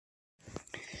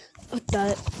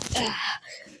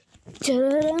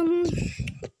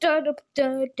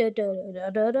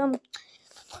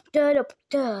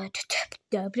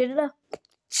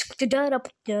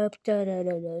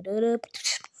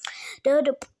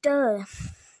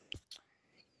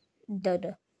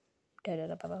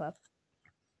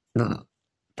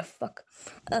The fuck?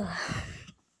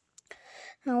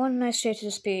 Now, one nice day to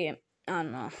just be, I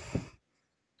don't know,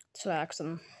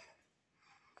 relaxing.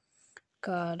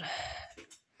 God.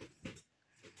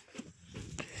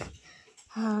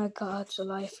 Oh God,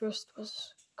 July 1st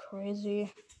was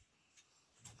crazy.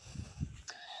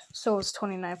 So was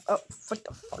 29th. Oh, what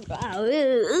the fuck?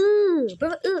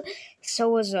 So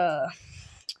was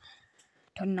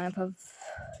 29th of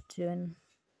June.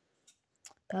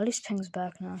 But at least Ping's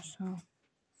back now, so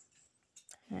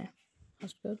yeah,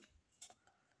 that's good.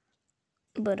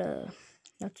 But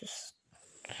not just.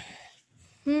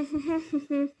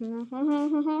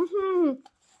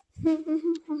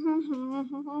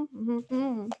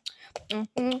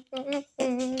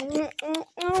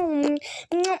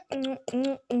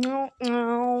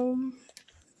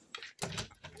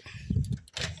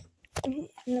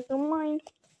 Never mind.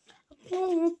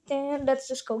 Let's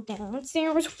just go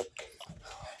downstairs.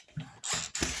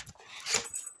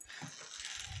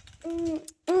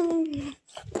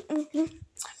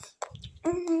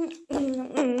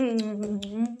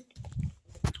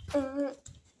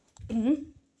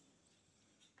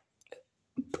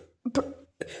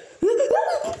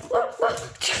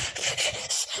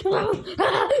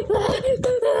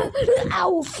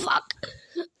 Ow, fuck.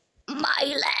 My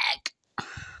leg.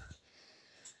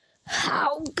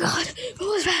 Oh, God. What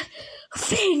was that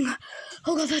thing?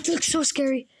 Oh, God, that looks so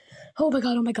scary. Oh, my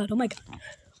God, oh, my God, oh, my God.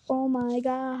 Oh, my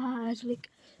God. Like,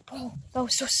 oh, that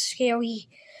was so scary.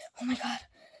 Oh, my God.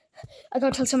 I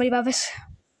gotta tell somebody about this.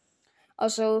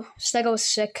 Also, Stego is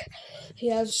sick. He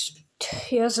has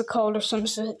a cold or some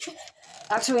shit.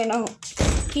 Actually, no.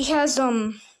 He has,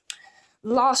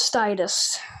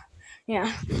 lostitis.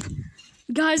 Yeah.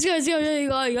 Guys.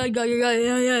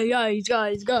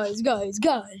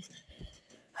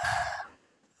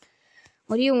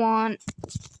 What do you want?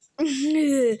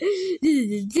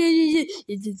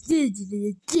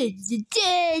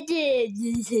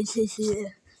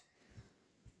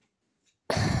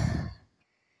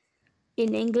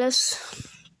 In English.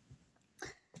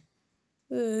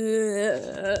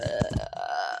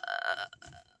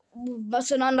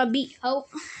 Bustin' on the beat, ho.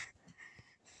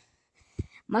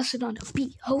 Bustin' on the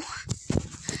beat, ho.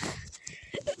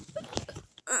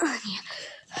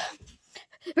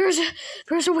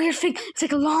 There's a weird thing. It's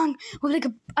like a long, or like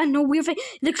a, I don't know, weird thing.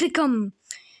 It looks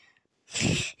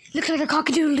like a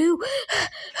cock-a-doodle-doo.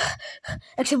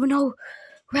 Except with no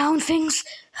round things.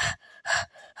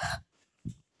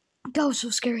 That was so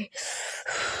scary.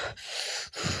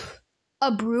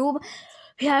 A broom?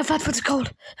 Yeah, if that's what it's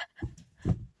called.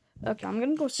 Okay, I'm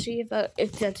gonna go see if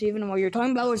that's even what you're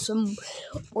talking about,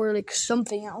 or like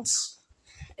something else.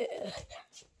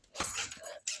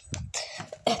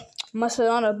 Must have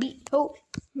on a beat. Oh.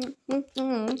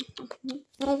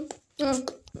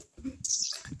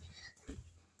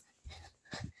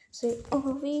 Say,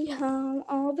 oh,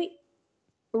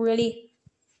 really?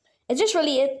 Is this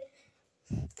really it?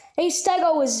 Hey,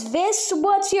 Stego, is this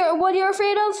what you're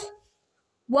afraid of?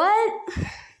 What?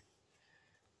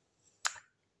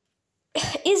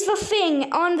 Is the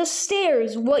thing on the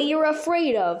stairs what you're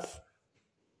afraid of?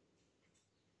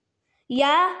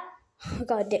 Yeah?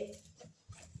 God damn.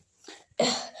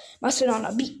 Must sit on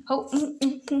a beat. Oh,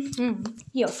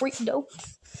 you a freak though.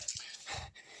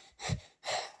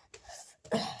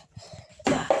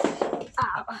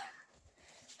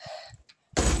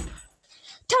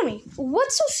 Tell me,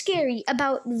 what's so scary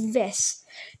about this?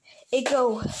 It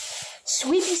go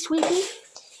sweepy sweepy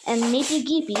and meepy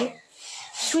geepy,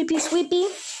 sweepy sweepy,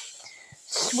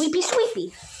 sweepy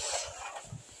sweepy.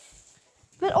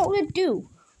 But all it do,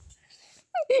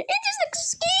 it just looks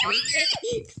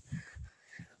scary.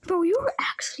 Bro, you were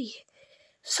actually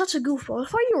such a goofball. I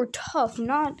thought you were tough,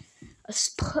 not a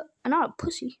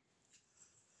pussy.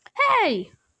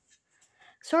 Hey!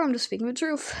 Sorry, I'm just speaking the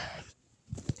truth.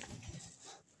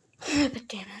 But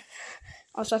damn it.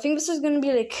 Also, I think this is going to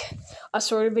be like a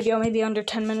sort of video, maybe under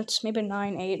 10 minutes, maybe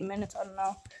 9, 8 minutes, I don't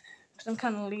know. Because I'm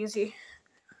kind of lazy.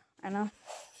 I know.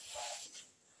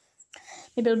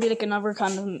 Maybe it'll be like another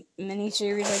kind of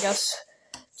mini-series, I guess.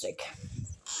 It's like,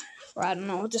 or I don't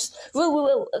know, just,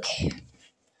 whoa, okay.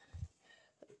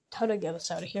 How do I get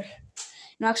us out of here?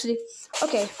 No, actually,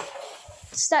 okay.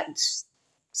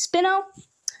 Spino,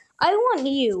 I want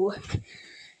you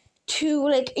to,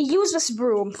 like, use this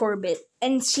broom for a bit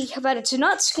and see that it's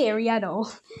not scary at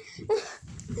all.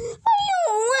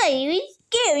 It's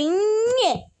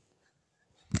scary.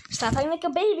 Stop acting like a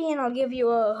baby and I'll give you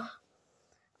a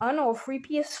free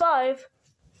PS5.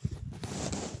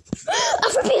 A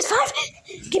free PS5?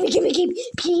 Give me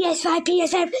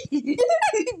PS5.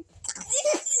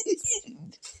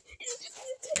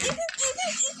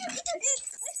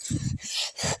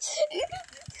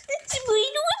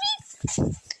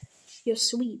 You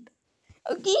sweep.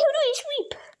 Okay, how do I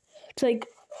sweep? It's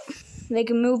like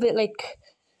move it like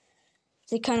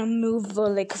they kind of move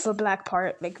the black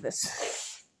part like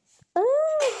this.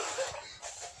 Oh,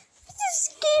 this is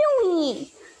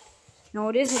scary. No,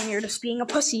 it isn't. You're just being a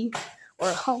pussy or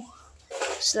a hoe.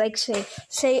 It's like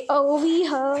say oh wee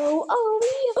ho, oh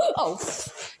wee ho. Oh.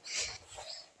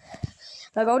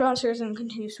 Now go downstairs and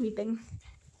continue sweeping.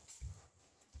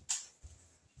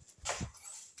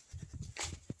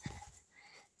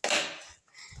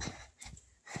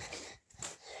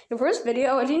 The first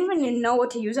video, I didn't even know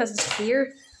what to use as a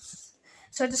spear.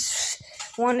 So I just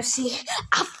wanted to see.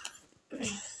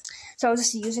 So I was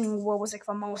just using what was like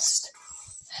the most.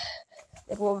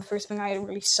 Like, well, the first thing I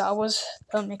really saw was.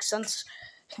 That makes sense.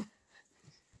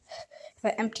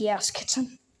 The empty ass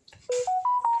kitchen.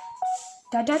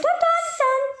 Da da da da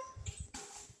da.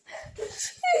 This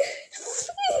is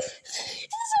so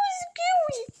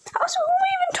scary. Also, who am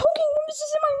I even talking when this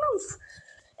is in my mouth?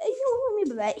 You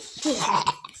remember that?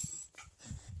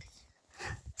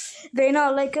 They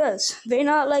not like us. They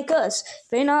not like us.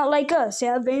 They not like us.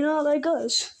 Yeah, they not like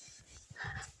us.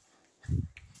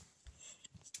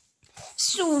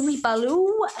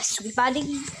 Sweep-a-loo,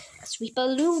 sweep-a-dee,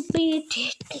 sweep-a-loo-bee,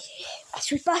 a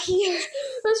sweep-a here,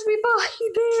 a sweep-a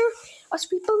there, a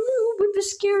sweep-a-loo with the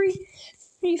scary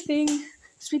thing.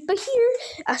 Sweep-a here,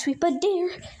 a sweep-a there,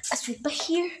 a sweep-a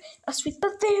here, a sweep-a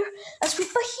there, a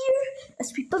sweep-a here, a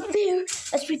sweep-a there,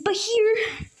 a sweep-a here.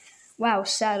 Wow,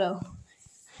 Sato.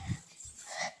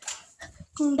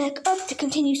 Going back up to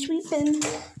continue sweeping.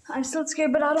 I'm still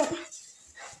scared, but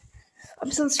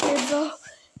I'm still scared though.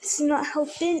 This is not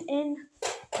helping. And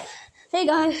hey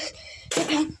guys,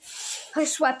 I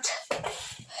swept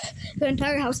the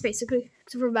entire house basically,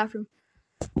 except for the bathroom.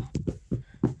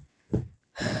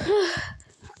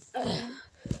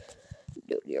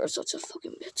 Dude, you're such a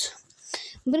fucking bitch.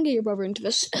 I'm gonna get your brother into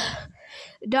this.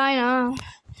 Dinah,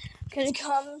 can you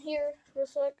come here for a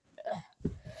sec?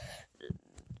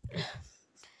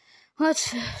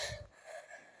 What's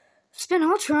been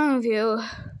what's wrong with you?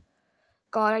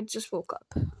 God, I just woke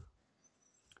up.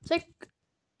 It's like,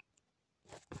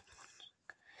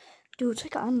 dude, it's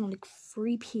like, I don't know, like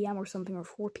 3 p.m. or something, or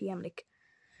 4 p.m. Like,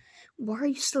 why are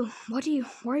you still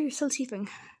sleeping?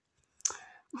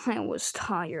 I was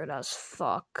tired as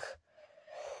fuck.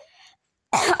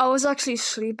 I was actually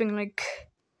sleeping, like,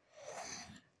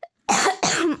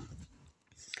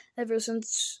 ever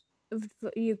since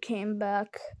you came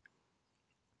back.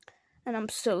 And I'm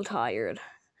still tired.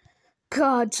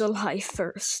 God, July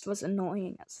 1st was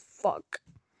annoying as fuck.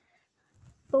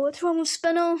 But what's wrong with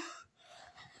Spino?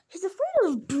 He's afraid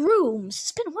of brooms.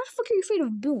 Spino, why the fuck are you afraid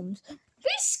of brooms?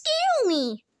 They scare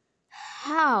me.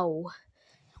 How?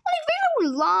 Like, they're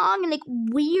long and like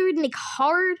weird and like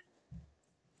hard.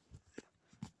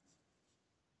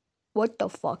 What the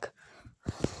fuck?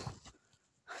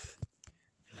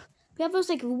 We have those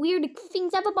like weird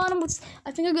things at the bottom which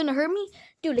I think are gonna hurt me.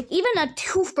 Dude, like even a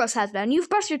toothbrush has that. And you've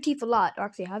brushed your teeth a lot.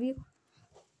 Actually, have you?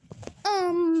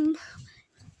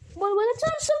 Well, when it's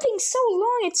on something so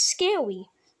long, it's scary.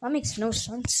 That makes no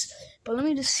sense. But let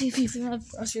me just see if you can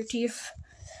brush your teeth.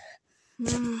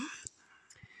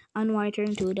 On why I turn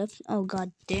into a death. Oh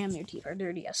god damn, your teeth are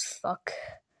dirty as fuck.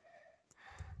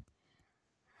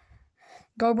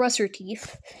 Go brush your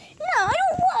teeth. No, I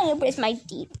don't want to brush my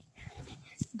teeth.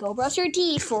 Go brush your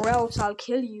teeth or else I'll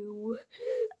kill you.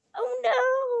 Oh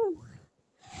no!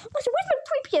 Where's my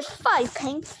previous 5,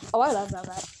 Pink? Oh, I love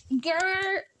that.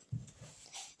 Grr.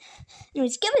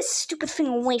 Anyways, get this stupid thing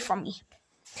away from me.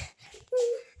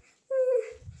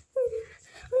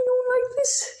 I don't like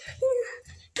this.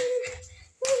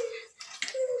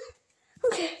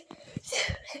 Okay.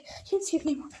 Can't see it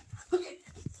anymore. Okay.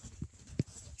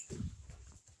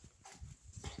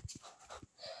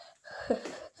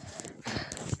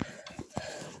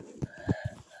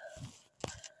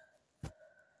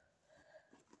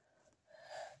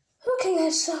 Okay,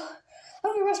 guys, so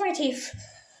I'm gonna brush my teeth.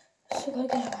 So I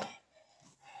gotta get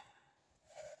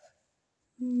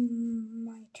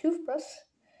my toothbrush.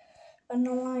 I don't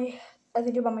know why as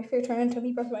I do about my fear turned into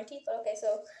me brushing my teeth, but okay,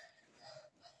 so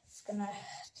it's gonna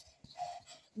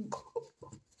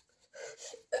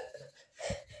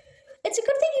it's a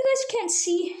good thing you guys can't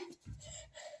see.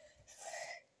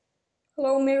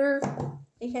 Hello, mirror.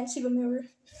 You can't see the mirror.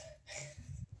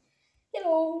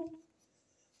 Hello.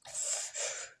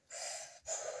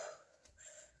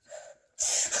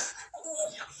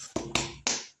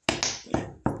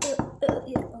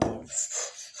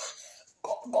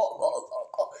 Go.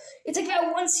 It's like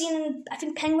that one scene in, I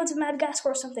think, Penguins of Madagascar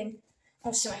or something.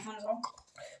 Oh, see, my phone is all.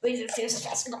 Wait, it feels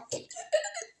fast.